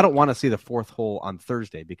scenario. I don't want to see the 4th hole on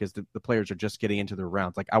Thursday because the players are just getting into their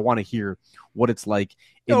rounds. Like, I want to hear what it's like.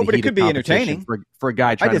 But it could be entertaining for a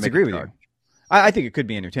guy trying to make a disagree with you. I think it could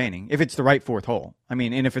be entertaining if it's the right 4th hole. I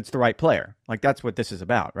mean, and if it's the right player. Like, that's what this is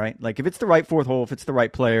about, right? Like, if it's the right 4th hole, if it's the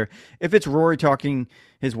right player, if it's Rory talking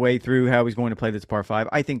his way through how he's going to play this par 5,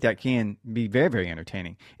 I think that can be very, very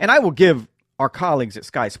entertaining. And I will give our colleagues at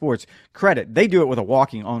Sky Sports credit. They do it with a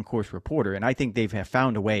walking on-course reporter, and I think they have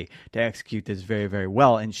found a way to execute this very, very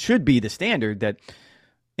well and should be the standard that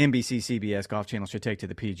NBC, CBS, Golf Channel should take to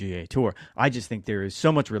the PGA Tour. I just think there is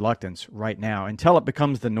so much reluctance right now until it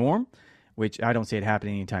becomes the norm, which I don't see it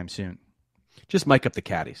happening anytime soon. Just mic up the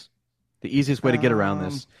caddies. The easiest way to get around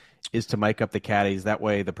this is to mic up the caddies. That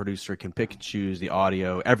way the producer can pick and choose the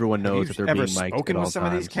audio. Everyone knows that they're being mic'd at all times. Have you ever spoken with some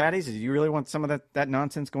of these caddies? Do you really want some of that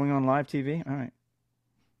nonsense going on live TV? All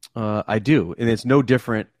right. I do. And it's no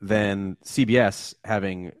different than CBS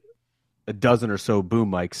having a dozen or so boom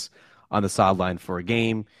mics on the sideline for a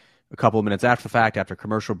game. a couple of minutes after the fact, after a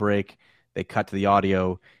commercial break, they cut to the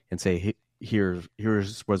audio and say, here's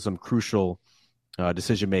was some crucial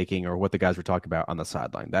decision making or what the guys were talking about on the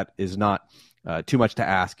sideline. That is not too much to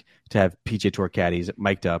ask to have PGA Tour caddies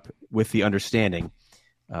mic'd up with the understanding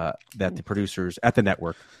that the producers at the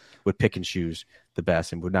network would pick and choose the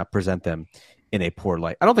best and would not present them in a poor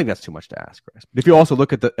light. I don't think that's too much to ask, Chris. But if you also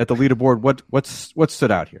look at the leaderboard, what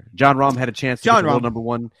stood out here? Jon Rahm had a chance to get world number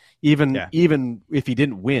one, even if he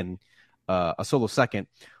didn't win. A solo second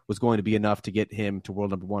was going to be enough to get him to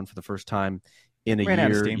world number one for the first time in a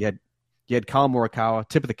year. You had Colin Morikawa,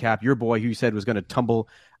 tip of the cap, your boy, who you said was going to tumble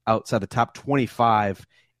outside the top 25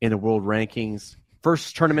 in the world rankings.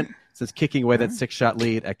 First tournament since kicking away that 6-shot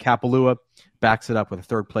lead at Kapalua, backs it up with a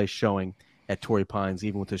third place showing at Torrey Pines,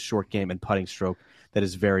 even with his short game and putting stroke. That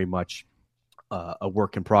is very much a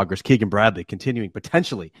work in progress. Keegan Bradley continuing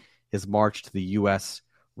potentially his march to the U.S.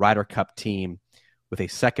 Ryder Cup team with a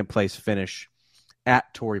second-place finish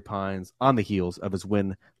at Torrey Pines on the heels of his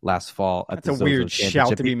win last fall at the Zozo Championship. That's a weird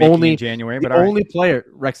shout to be making in January. But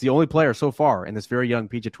the only player so far in this very young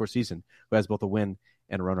PGA Tour season who has both a win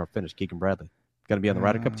and a runner-up finish, Keegan Bradley. Going to be on the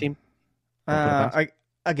Ryder Cup team?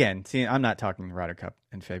 Again, see, I'm not talking Ryder Cup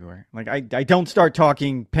in February. Like I don't start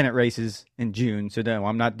talking pennant races in June, so no,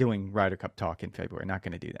 I'm not doing Ryder Cup talk in February. Not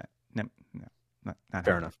going to do that. No, not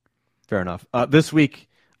Fair enough. This week,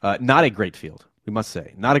 not a great field, we must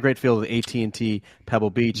say. Not a great field at AT&T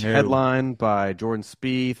Pebble Beach, headlined by Jordan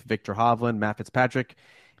Spieth, Victor Hovland, Matt Fitzpatrick,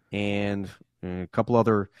 and a couple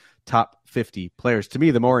other top 50 players. To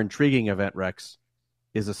me, the more intriguing event, Rex,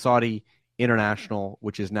 is the Saudi International,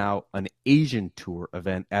 which is now an Asian Tour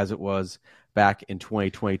event, as it was back in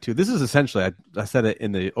 2022. This is essentially, I said it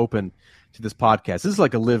in the open to this podcast, this is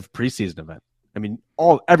like a live preseason event. I mean,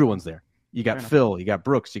 everyone's there. You got Phil, you got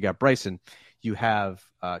Brooks, you got Bryson, you have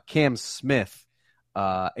Cam Smith,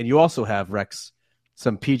 and you also have, Rex,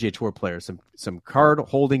 some PGA Tour players, some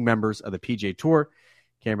card-holding members of the PGA Tour,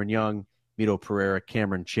 Cameron Young, Mito Pereira,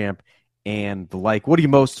 Cameron Champ, and the like. What are you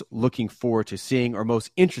most looking forward to seeing or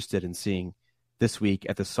most interested in seeing this week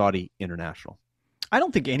at the Saudi International? I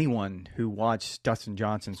don't think anyone who watched Dustin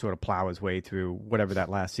Johnson sort of plow his way through whatever that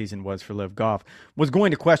last season was for Live Golf was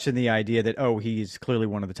going to question the idea that, he's clearly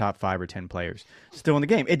one of the top 5 or 10 players still in the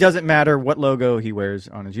game. It doesn't matter what logo he wears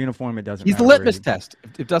on his uniform. It doesn't matter. He's the litmus test.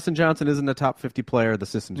 If Dustin Johnson isn't a top 50 player, the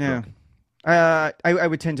system's broken. I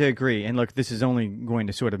would tend to agree. And look, this is only going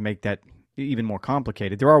to sort of make that even more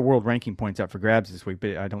complicated. There are world ranking points up for grabs this week,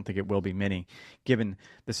 but I don't think it will be many given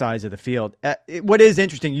the size of the field. What is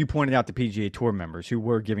interesting, you pointed out the PGA Tour members who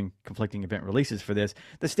were giving conflicting event releases for this.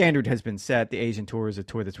 The standard has been set. The Asian Tour is a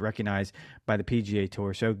tour that's recognized by the PGA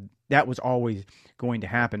Tour, so that was always going to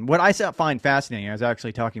happen. What I find fascinating, I was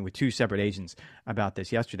actually talking with 2 separate agents about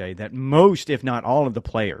this yesterday, that most, if not all of the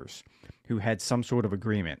players who had some sort of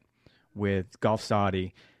agreement with Gulf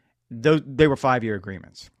Saudi, they were 5-year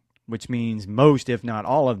agreements, which means most, if not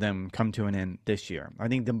all of them, come to an end this year. I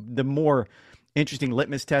think the more interesting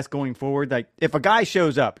litmus test going forward, like if a guy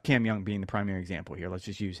shows up, Cam Young being the primary example here, let's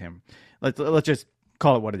just use him. Let's just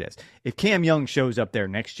call it what it is. If Cam Young shows up there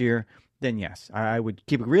next year, then yes, I would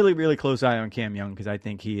keep a really, really close eye on Cam Young because I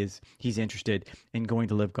think he's interested in going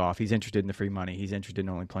to Live Golf. He's interested in the free money. He's interested in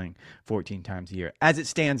only playing 14 times a year. As it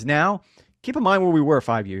stands now, keep in mind where we were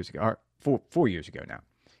 5 years ago, or 4 years ago now.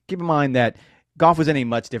 Keep in mind that golf was in a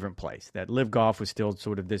much different place, that Live Golf was still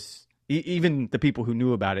sort of this, even the people who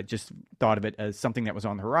knew about it just thought of it as something that was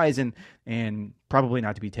on the horizon and probably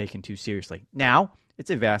not to be taken too seriously. Now, it's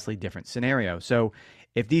a vastly different scenario. So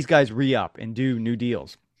if these guys re-up and do new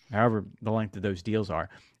deals, however the length of those deals are,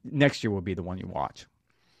 next year will be the one you watch.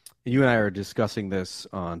 You and I are discussing this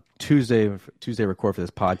on Tuesday record for this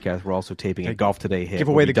podcast. We're also taping a Golf Today hit. Give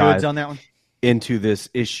away the goods on that one? Into this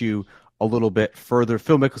issue a little bit further.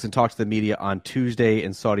 Phil Mickelson talked to the media on Tuesday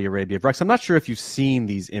in Saudi Arabia. Rex, I'm not sure if you've seen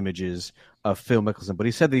these images of Phil Mickelson, but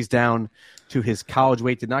he said these down to his college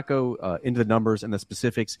weight, did not go into the numbers and the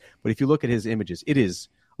specifics, but if you look at his images, it is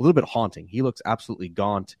a little bit haunting. He looks absolutely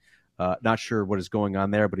gaunt. Not sure what is going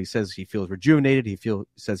on there, but he says he feels rejuvenated. He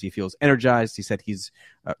says he feels energized. He said he's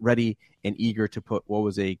ready and eager to put what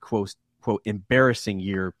was a quote embarrassing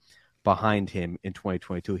year behind him in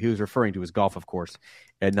 2022. He was referring to his golf, of course,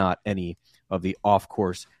 and not any of the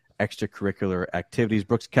off-course extracurricular activities.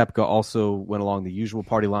 Brooks Koepka also went along the usual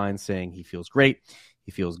party line, saying he feels great, he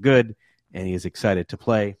feels good, and he is excited to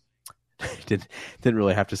play. Didn't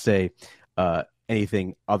really have to say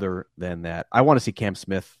anything other than that. I want to see Cam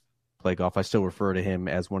Smith play golf. I still refer to him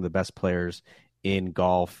as one of the best players in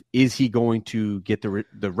golf. Is he going to get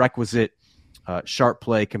the requisite sharp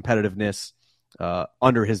play competitiveness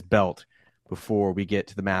under his belt before we get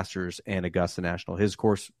to the Masters and Augusta National. His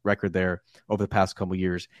course record there over the past couple of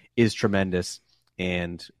years is tremendous.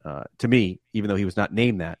 And to me, even though he was not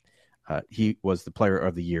named that, he was the player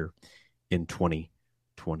of the year in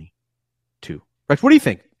 2022. Rex, what do you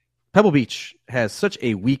think? Pebble Beach has such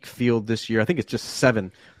a weak field this year. I think it's just 7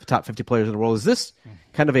 of the top 50 players in the world. Is this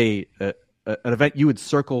kind of an event you would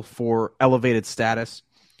circle for elevated status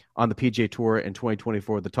on the PGA Tour in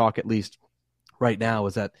 2024? The talk, at least right now,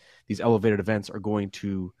 is that these elevated events are going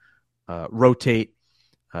to rotate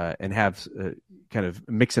and have kind of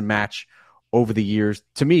mix and match over the years.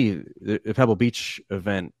 To me, the Pebble Beach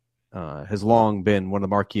event has long been one of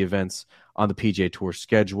the marquee events on the PGA Tour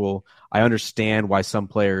schedule. I understand why some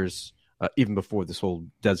players, even before this whole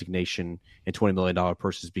designation and $20 million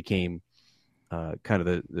purses became kind of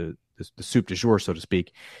the soup du jour, so to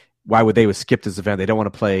speak, why would they skip this event? They don't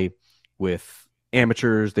want to play with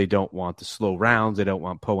amateurs. They don't want the slow rounds. They don't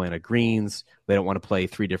want Poa annua greens. They don't want to play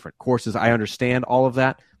 3 different courses. I understand all of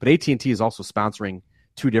that, but AT&T is also sponsoring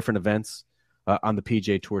 2 different events on the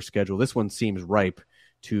PGA Tour schedule. This one seems ripe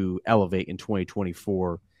to elevate in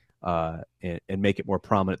 2024 and make it more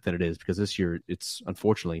prominent than it is, because this year it's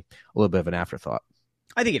unfortunately a little bit of an afterthought.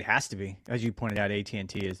 I think it has to be. As you pointed out,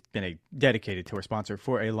 AT&T has been a dedicated tour sponsor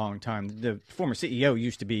for a long time. The former CEO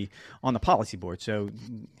used to be on the policy board, so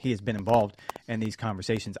he has been involved in these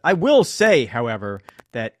conversations. I will say, however,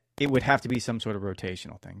 that it would have to be some sort of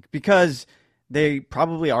rotational thing, because they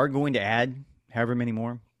probably are going to add however many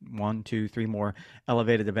more, 1, 2, 3 more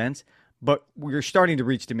elevated events. But we're starting to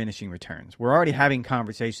reach diminishing returns. We're already having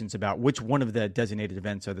conversations about which one of the designated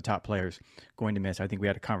events are the top players going to miss. I think we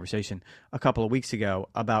had a conversation a couple of weeks ago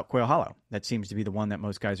about Quail Hollow. That seems to be the one that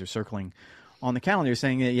most guys are circling on the calendar,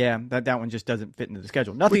 saying that, that one just doesn't fit into the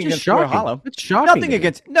schedule. Nothing against Quail Hollow. It's shocking. Nothing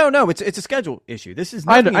against. No, it's a schedule issue. This is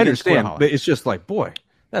nothing I against Quail understand, Hollow. but it's just like, boy,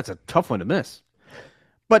 that's a tough one to miss.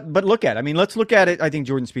 But look at it. I mean, let's look at it. I think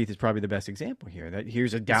Jordan Spieth is probably the best example here. That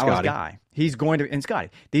here's a Dallas guy. He's going to, and Scotty.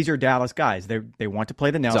 These are Dallas guys. They want to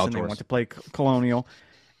play the Nelson. They want to play Colonial.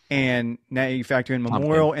 And now you factor in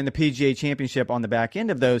Memorial and the PGA Championship on the back end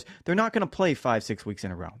of those. They're not going to play 5-6 weeks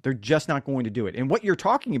in a row. They're just not going to do it. And what you're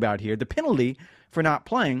talking about here, the penalty for not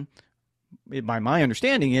playing, by my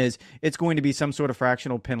understanding, is it's going to be some sort of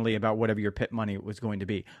fractional penalty about whatever your pit money was going to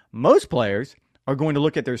be. Most players are going to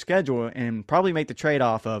look at their schedule and probably make the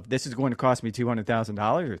trade-off of, this is going to cost me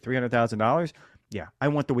 $200,000 or $300,000. Yeah, I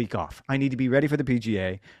want the week off. I need to be ready for the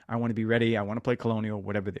PGA. I want to be ready. I want to play Colonial,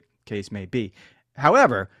 whatever the case may be.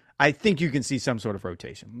 However, I think you can see some sort of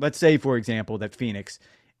rotation. Let's say, for example, that Phoenix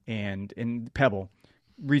and Pebble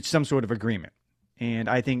reach some sort of agreement. And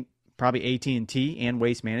I think probably AT&T and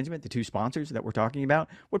Waste Management, the 2 sponsors that we're talking about,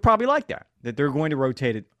 would probably like that they're going to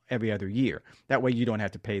rotate it every other year. That way you don't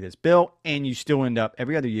have to pay this bill, and you still end up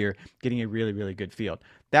every other year getting a really, really good field.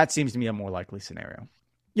 That seems to me a more likely scenario.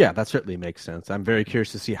 Yeah, that certainly makes sense. I'm very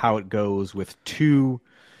curious to see how it goes with 2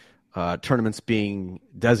 tournaments being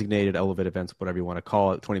designated elevated events, whatever you want to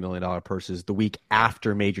call it, $20 million purses, the week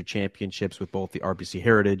after major championships, with both the RBC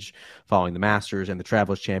Heritage following the Masters and the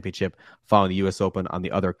Travelers Championship following the U.S. Open on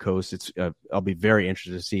the other coast. I'll be very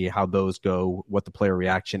interested to see how those go, what the player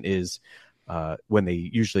reaction is when they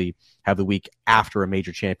usually have the week after a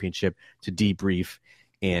major championship to debrief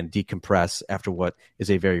and decompress after what is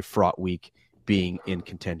a very fraught week being in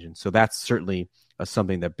contention. So that's certainly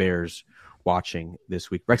something that bears watching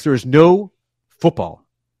this week. Rex, there is no football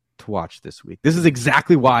to watch this week. This is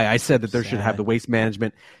exactly why I said that there should have the Waste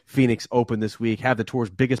Management Phoenix Open this week, have the tour's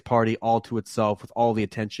biggest party all to itself with all the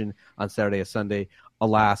attention on Saturday and Sunday.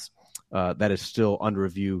 Alas, that is still under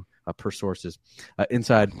review per sources.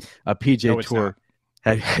 Inside PGA Tour.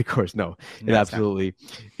 Of course, no, it absolutely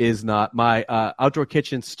is not. My outdoor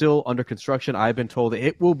kitchen still under construction. I've been told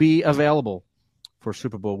it will be available for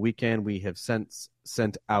Super Bowl weekend. We have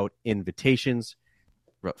sent out invitations,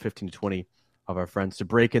 about 15 to 20 of our friends, to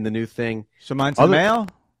break in the new thing. So mine's in the mail?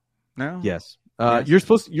 No? Yes. You're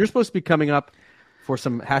supposed to be coming up for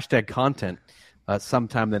some hashtag content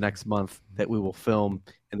sometime the next month that we will film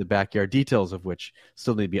in the backyard, details of which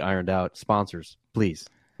still need to be ironed out. Sponsors, please,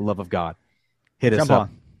 for the love of God, hit us up.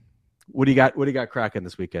 What do you got cracking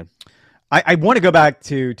this weekend? I want to go back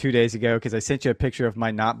to 2 days ago because I sent you a picture of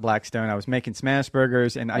my not Blackstone. I was making smash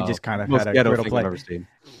burgers, and I just kind of had a griddle plate.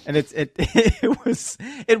 And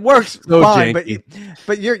it works so fine,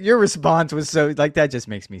 but your response was so like that just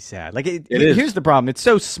makes me sad. Like here's the problem: it's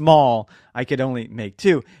so small. I could only make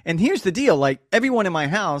 2. And here's the deal: like everyone in my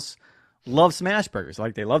house love smash burgers.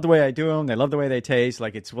 Like, they love the way I do them. They love the way they taste.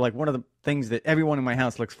 Like, it's like one of the things that everyone in my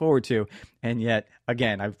house looks forward to. And yet,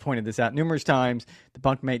 again, I've pointed this out numerous times. The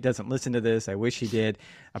bunkmate doesn't listen to this. I wish he did.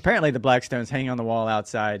 Apparently, the Blackstone's hanging on the wall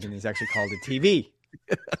outside and is actually called a TV.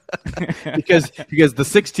 because the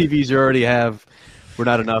 6 TVs you already have were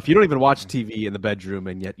not enough. You don't even watch TV in the bedroom,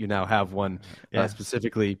 and yet you now have one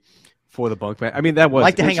specifically for the bunkmate. I mean, that was... I'd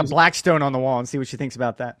like to hang a Blackstone on the wall and see what she thinks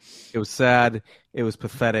about that. It was sad. It was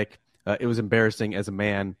pathetic. It was embarrassing as a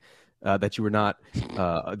man that you were not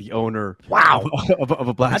the owner of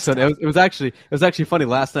a Blackstone. It was actually funny.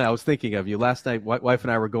 Last night I was thinking of you. Last night, wife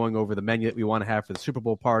and I were going over the menu that we want to have for the Super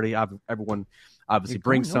Bowl party. Everyone obviously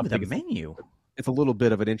brings something. The menu. It's a little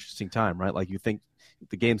bit of an interesting time, right? Like, you think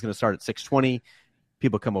the game's going to start at 6:20.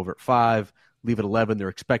 People come over at 5, leave at 11. They're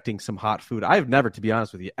expecting some hot food. I've never, to be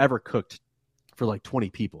honest with you, ever cooked for like 20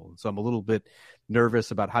 people. So I'm a little bit nervous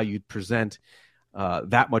about how you'd present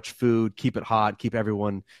that much food, keep it hot, keep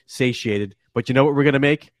everyone satiated. But you know what we're going to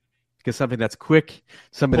make? Because something that's quick,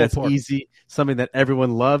 something that's easy, something that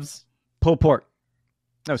everyone loves. Pulled pork.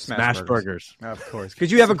 No, smash burgers. Of course.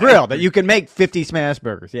 Because you have a grill that you can make 50 smash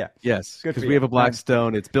burgers. Yeah. Yes. Because we have a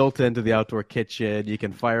Blackstone. It's built into the outdoor kitchen. You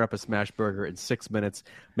can fire up a smash burger in 6 minutes,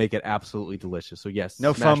 make it absolutely delicious. So, yes.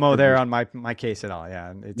 No FOMO there on my case at all.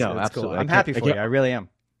 Yeah. It's absolutely. Cool. I'm happy for you. I really am. I'm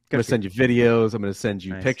going to send you videos. I'm going to send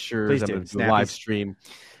you pictures. I'm going to do a live stream.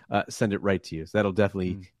 Send it right to you. So that'll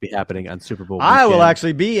definitely be happening on Super Bowl weekend. I will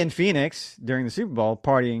actually be in Phoenix during the Super Bowl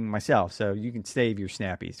partying myself, so you can save your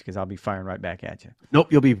snappies because I'll be firing right back at you.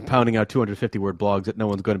 Nope, you'll be pounding out 250-word blogs that no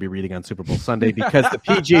one's going to be reading on Super Bowl Sunday because the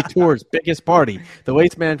PGA Tour's biggest party, the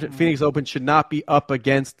Waste Management Phoenix Open, should not be up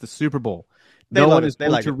against the Super Bowl. No one is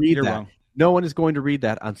going to read that. Wrong. No one is going to read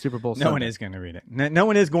that on Super Bowl Sunday. No one is going to read it. No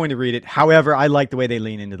one is going to read it. However, I like the way they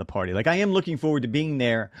lean into the party. Like, I am looking forward to being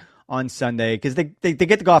there on Sunday because they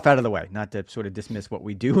get the golf out of the way. Not to sort of dismiss what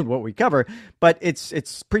we do and what we cover, but it's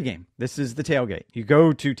pregame. This is the tailgate. You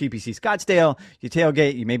go to TPC Scottsdale, you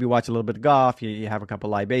tailgate, you maybe watch a little bit of golf, you have a couple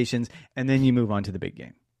libations, and then you move on to the big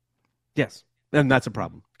game. Yes, and that's a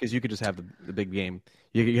problem because you could just have the big game.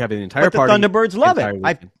 You have an entire party. The Thunderbirds love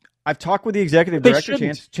it. I've talked with the executive director,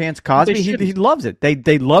 Chance Cosby. He loves it.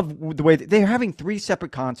 They love the way they're having 3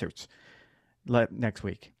 separate concerts next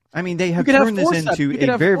week. I mean, they have turned this into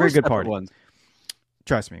a very, very good party.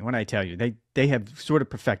 Trust me when I tell you, they have sort of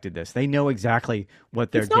perfected this. They know exactly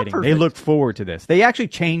what they're getting. Perfect. They look forward to this. They actually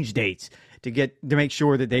changed dates to make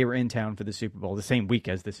sure that they were in town for the Super Bowl the same week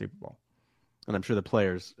as the Super Bowl. And I'm sure the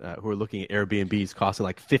players who are looking at Airbnbs costing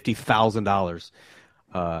like $50,000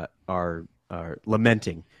 are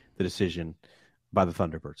lamenting the decision by the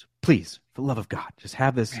Thunderbirds. Please, for the love of God, just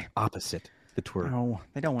have this opposite the tour. No,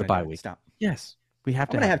 they don't want to bye week. Stop. Yes. I'm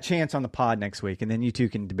going to have Chance on the pod next week, and then you two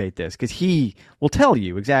can debate this because he will tell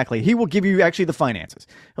you exactly. He will give you actually the finances.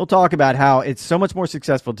 He'll talk about how it's so much more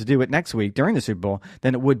successful to do it next week during the Super Bowl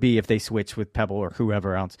than it would be if they switch with Pebble or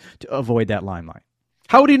whoever else to avoid that limelight.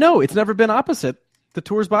 How would he know? It's never been opposite the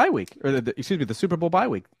tour's bye week, or the Super Bowl bye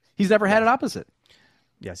week. He's never had it opposite.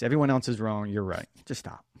 Yes, everyone else is wrong. You're right. Just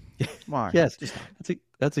stop. Why? Yes, just stop.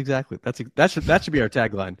 That should be our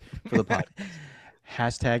tagline for the pod.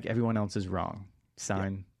 Hashtag everyone else is wrong.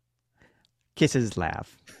 Sign. Kisses,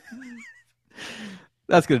 laugh.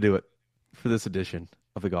 That's going to do it for this edition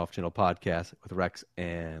of the Golf Channel podcast with Rex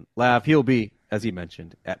and Lav. He'll be, as he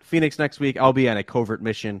mentioned, at Phoenix next week. I'll be on a covert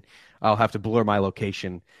mission. I'll have to blur my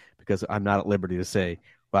location because I'm not at liberty to say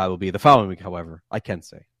where I will be. The following week, however, I can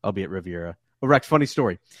say I'll be at Riviera. Well, Rex, funny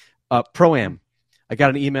story. Pro-Am. I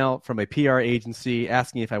got an email from a PR agency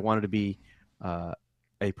asking if I wanted to be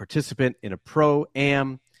a participant in a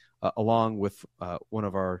Pro-Am along with one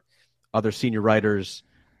of our other senior writers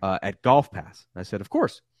at Golf Pass. And I said, of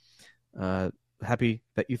course. Happy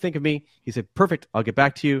that you think of me. He said, perfect. I'll get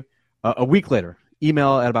back to you. A week later,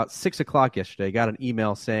 email at about 6 o'clock yesterday, got an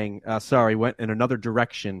email saying, sorry, went in another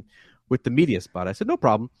direction with the media spot. I said, no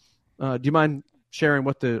problem. Do you mind sharing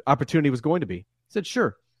what the opportunity was going to be? He said,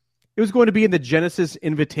 sure. It was going to be in the Genesis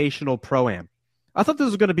Invitational Pro-Am. I thought this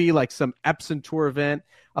was going to be like some Epson Tour event.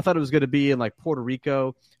 I thought it was going to be in like Puerto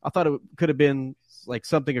Rico. I thought it could have been like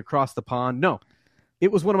something across the pond. No,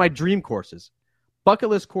 it was one of my dream courses. Bucket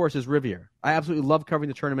list course is Riviera. I absolutely love covering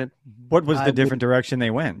the tournament. What was the different direction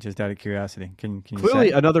they went? Just out of curiosity. Can you clearly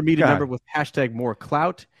say? Another media member with hashtag more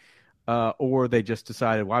clout, or they just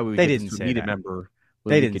decided why would we get to a media member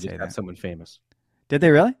when they didn't say that. Someone famous. Did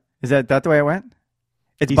they really? Is that the way it went?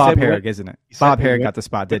 It's Bob Herrig, isn't it? Bob Herrig got the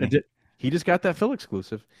spot, didn't he? He just got that Phil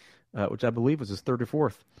exclusive, which I believe was his 3rd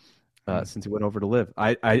or 4th since he went over to live.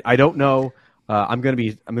 I don't know. I'm going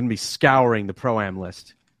to be scouring the Pro-Am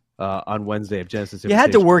list on Wednesday of Genesis. You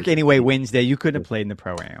had to Invitational. work anyway Wednesday. You couldn't have played in the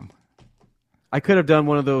Pro-Am. I could have done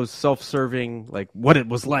one of those self-serving, like what it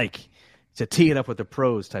was like to tee it up with the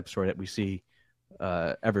pros type story that we see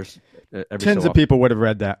every Tens so of people would have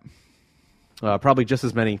read that. probably just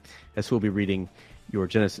as many as who will be reading your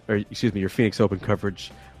your Phoenix Open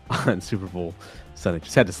coverage on Super Bowl Sunday.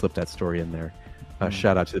 Just had to slip that story in there.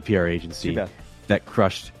 Shout out to the PR agency that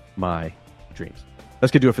crushed my dreams.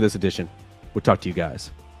 That's going to do it for this edition. We'll talk to you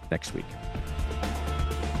guys next week.